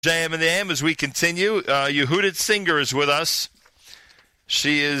JM and the AM as we continue. Yehudit Singer is with us.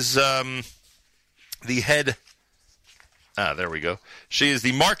 She is the head. There we go. She is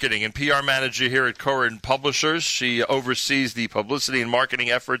the marketing and PR manager here at Koren Publishers. She oversees the publicity and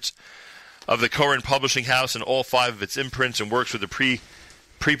marketing efforts of the Koren Publishing House and all 5 of its imprints, and works with the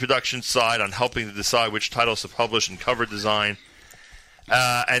pre-production side on helping to decide which titles to publish and cover design,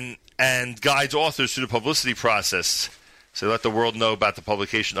 and guides authors through the publicity process. So let the world know about the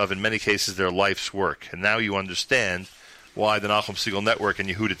publication of, in many cases, their life's work. And now you understand why the Nachum Segal Network and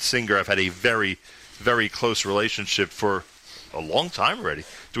Yehudit Singer have had a very, very close relationship for a long time already.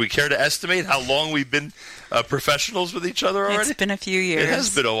 Do we care to estimate how long we've been professionals with each other already? It's been a few years. It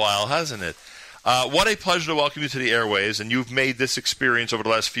has been a while, hasn't it? What a pleasure to welcome you to the airwaves, and you've made this experience over the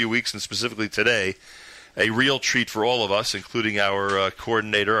last few weeks, and specifically today, a real treat for all of us, including our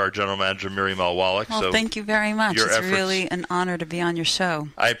coordinator, our general manager, Miriam Al-Wallach. Well, so thank you very much. It's really an honor to be on your show.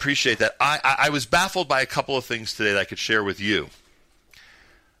 I appreciate that. I was baffled by a couple of things today that I could share with you.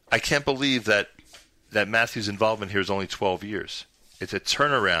 I can't believe that Matthew's involvement here is only 12 years. It's a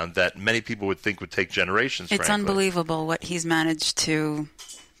turnaround that many people would think would take generations, It's frankly. Unbelievable what he's managed to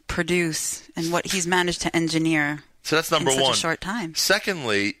produce and what he's managed to engineer. So that's number in one. such a short time.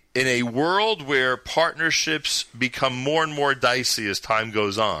 Secondly, in a world where partnerships become more and more dicey as time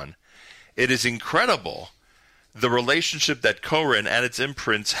goes on, it is incredible the relationship that Koren and its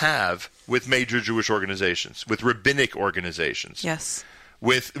imprints have with major Jewish organizations, with rabbinic organizations. Yes.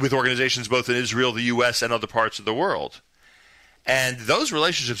 With organizations both in Israel, the U.S., and other parts of the world. And those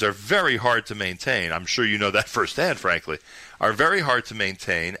relationships are very hard to maintain. I'm sure you know that firsthand, frankly. Are very hard to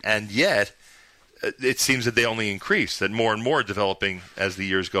maintain, and yet it seems that they only increase, that more and more are developing as the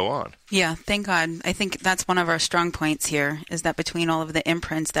years go on. Yeah, thank God. I think that's one of our strong points here, is that between all of the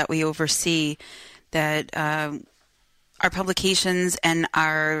imprints that we oversee, that our publications and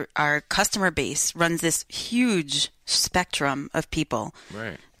our customer base runs this huge spectrum of people.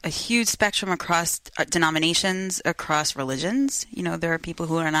 Right. A huge spectrum across denominations, across religions. You know, there are people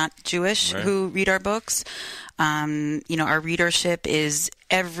who are not Jewish who read our books. Our readership is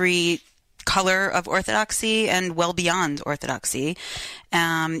every color of Orthodoxy and well beyond Orthodoxy.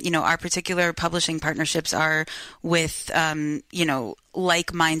 Our particular publishing partnerships are with,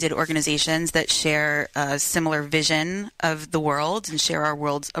 like-minded organizations that share a similar vision of the world and share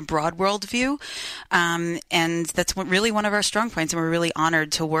a broad worldview. And that's really one of our strong points. And we're really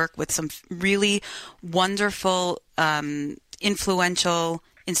honored to work with some really wonderful, influential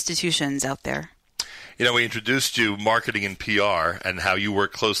institutions out there. You know, we introduced you marketing and PR and how you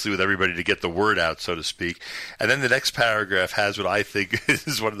work closely with everybody to get the word out, so to speak. And then the next paragraph has what I think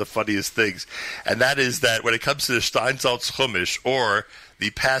is one of the funniest things. And that is that when it comes to the Steinsaltz Chumash or the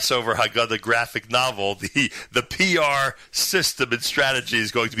Passover Haggadah graphic novel, the PR system and strategy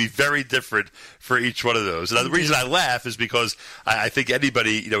is going to be very different for each one of those. And the reason I laugh is because I think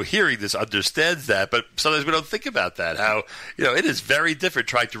anybody, hearing this understands that, but sometimes we don't think about that, how, it is very different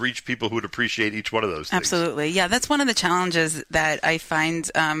trying to reach people who would appreciate each one of those things. Absolutely. Yeah, that's one of the challenges that I find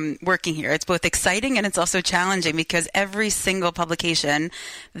working here. It's both exciting and it's also challenging because every single publication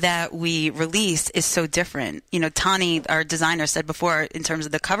that we release is so different. Tani, our designer, said before in terms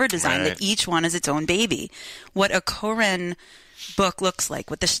of the cover design that each one is its own baby. What a Koren book looks like,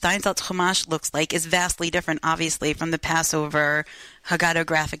 what the Steinsaltz Chumash looks like, is vastly different, obviously, from the Passover Haggadah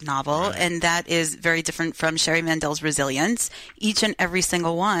graphic novel, and that is very different from Sherry Mandel's Resilience. Each and every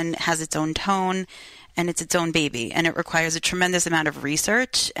single one has its own tone, and it's its own baby, and it requires a tremendous amount of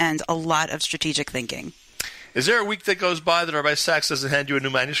research and a lot of strategic thinking. Is there a week that goes by that Rabbi Sachs doesn't hand you a new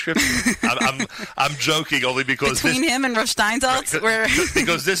manuscript? I'm joking only because between him and Rav Steinsaltz,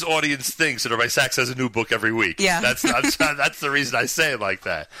 because this audience thinks that Rabbi Sachs has a new book every week. Yeah, that's the reason I say it like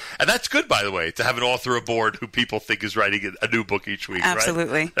that. And that's good, by the way, to have an author aboard who people think is writing a new book each week.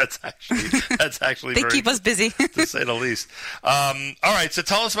 Absolutely, right? That's actually they keep us busy, to say the least. All right, so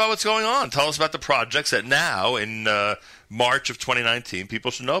tell us about what's going on. Tell us about the projects that now in March of 2019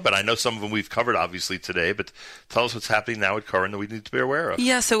 people should know about. I know some of them we've covered obviously today, but tell us what's happening now at Koren that we need to be aware of.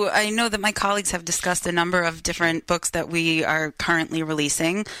 Yeah, so I know that my colleagues have discussed a number of different books that we are currently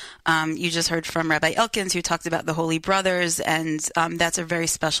releasing. You just heard from Rabbi Elkins, who talked about the Holy Brothers, and that's a very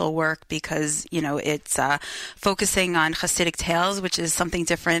special work because, it's focusing on Hasidic tales, which is something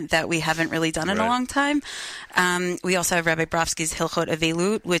different that we haven't really done in a long time. We also have Rabbi Brovsky's Hilchot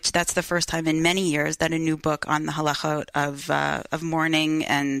Avelut, which that's the first time in many years that a new book on the halachot of mourning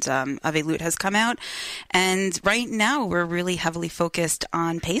and Avelut has come out. And right now we're really heavily focused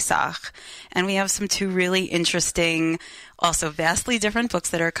on Pesach. And we have two really interesting also vastly different books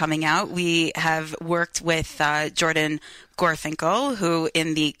that are coming out. We have worked with Jordan Gorfinkel, who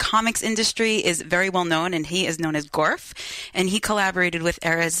in the comics industry is very well known, and he is known as Gorf. And he collaborated with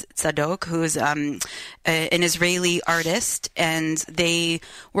Erez Tzadok, who is an Israeli artist, and they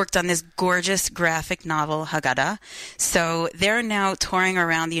worked on this gorgeous graphic novel, Haggadah. So they're now touring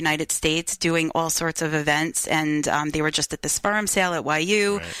around the United States doing all sorts of events, and they were just at the Sfarim sale at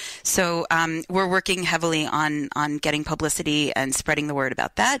YU. Right. So we're working heavily on getting publicity and spreading the word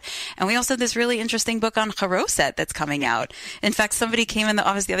about that. And we also have this really interesting book on Haroset that's coming out. In fact, somebody came in the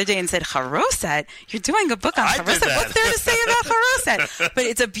office the other day and said, Haroset? You're doing a book on Haroset? What's there to say about Haroset? But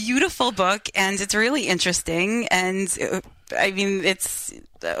it's a beautiful book, and it's really interesting. And I mean, it's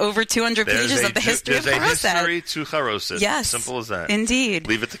over 200 pages of the history of Haroset. There's a history to Haroset. Yes. Simple as that. Indeed.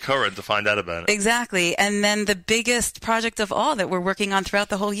 Leave it to Koren to find out about it. Exactly. And then the biggest project of all that we're working on throughout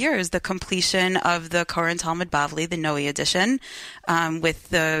the whole year is the completion of the Koren Talmud Bavli, the Noe edition, with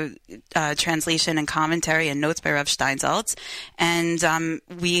the translation and commentary and notes by Rav Steinsaltz. And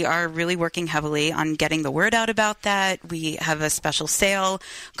we are really working heavily on getting the word out about that. We have a special sale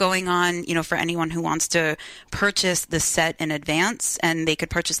going on, for anyone who wants to purchase the set in advance, and they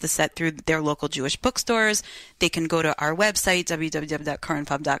could purchase the set through their local Jewish bookstores. They can go to our website,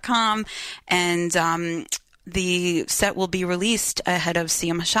 www.korenpub.com, and the set will be released ahead of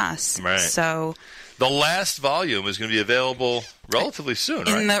Siyum HaShas. Right. So the last volume is going to be available relatively soon,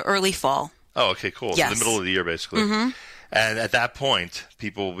 right? In the early fall. Oh, okay, cool. Yes. In the middle of the year, basically. Mm-hmm. And at that point,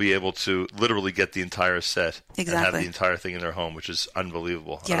 people will be able to literally get the entire set and have the entire thing in their home, which is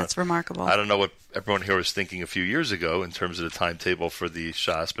unbelievable. Yeah, it's remarkable. I don't know what everyone here was thinking a few years ago in terms of the timetable for the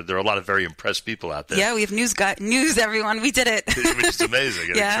Shas, but there are a lot of very impressed people out there. Yeah, we have news, everyone. We did it. Which is amazing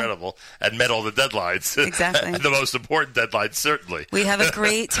and incredible, and met all the deadlines. Exactly. And the most important deadlines, certainly. We have a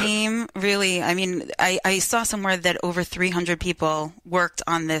great team, really. I mean, I saw somewhere that over 300 people worked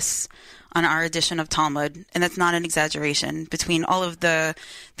on this, on our edition of Talmud, and that's not an exaggeration. Between all of the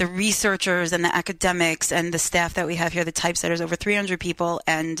researchers and the academics and the staff that we have here, the typesetters, over 300 people,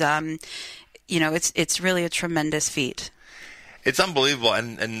 and it's really a tremendous feat. It's unbelievable.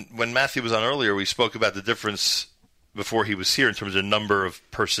 And when Matthew was on earlier, we spoke about the difference before he was here in terms of number of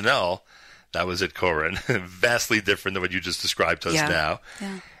personnel that was at Koren, vastly different than what you just described to us now.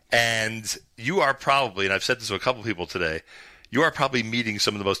 Yeah. And you are probably, and I've said this to a couple of people today, you are probably meeting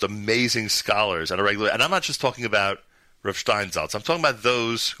some of the most amazing scholars on a regular, and I'm not just talking about Rav Steinsaltz. I'm talking about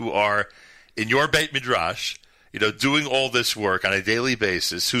those who are in your Beit Midrash, doing all this work on a daily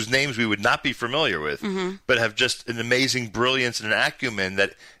basis, whose names we would not be familiar with, but have just an amazing brilliance and an acumen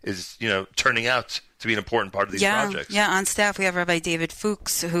that is, turning out to be an important part of these projects. Yeah, on staff we have Rabbi David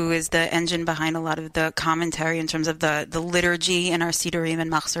Fuchs, who is the engine behind a lot of the commentary in terms of the liturgy in our Sidurim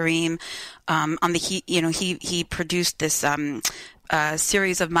and Machzorim. He produced this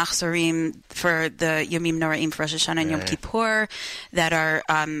series of Machzorim for the Yomim Noraim for Rosh Hashanah and Yom Kippur that are,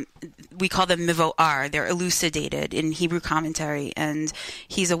 we call them Mivo'ar. They're elucidated in Hebrew commentary, and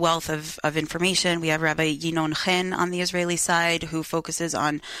he's a wealth of information. We have Rabbi Yinon Chen on the Israeli side, who focuses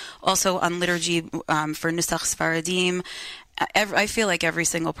also on liturgy for Nusach Sfaradim. I feel like every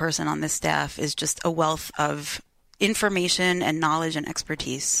single person on this staff is just a wealth of information and knowledge and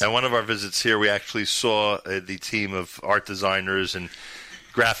expertise. And one of our visits here, we actually saw the team of art designers and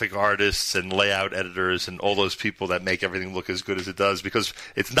graphic artists and layout editors and all those people that make everything look as good as it does, because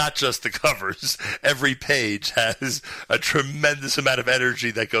it's not just the covers. Every page has a tremendous amount of energy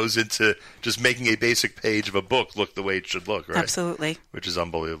that goes into just making a basic page of a book look the way it should look, right? Absolutely. Which is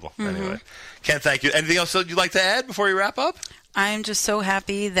unbelievable. Anyway, Ken, thank you. Anything else that you'd like to add before we wrap up? I'm just so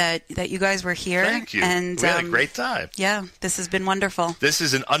happy that you guys were here. Thank you. And we had a great time. Yeah, this has been wonderful. This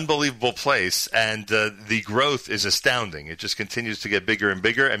is an unbelievable place, and the growth is astounding. It just continues to get bigger and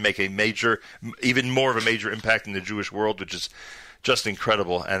bigger and make even more of a major impact in the Jewish world, which is just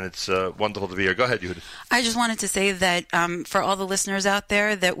incredible, and it's wonderful to be here. Go ahead, Yehuda. I just wanted to say that for all the listeners out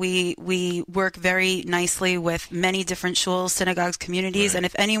there, that we work very nicely with many different shuls, synagogues, communities, and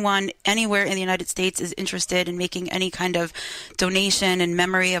if anyone anywhere in the United States is interested in making any kind of donation in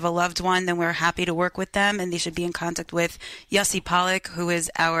memory of a loved one, then we're happy to work with them, and they should be in contact with Yossi Pollack, who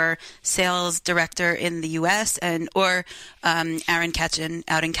is our sales director in the U.S., or Aaron Ketchen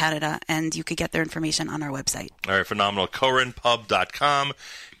out in Canada, and you could get their information on our website. All right, phenomenal. KorenPub.com,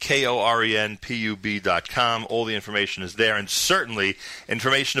 KorenPub.com. All the information is there, and certainly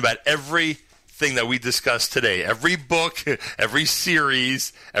information about everything that we discussed today. Every book, every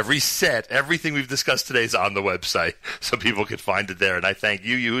series, every set, everything we've discussed today is on the website, so people can find it there. And I thank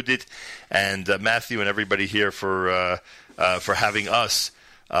you, Yehudit, and Matthew, and everybody here for having us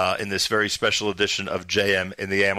in this very special edition of JM in the AM.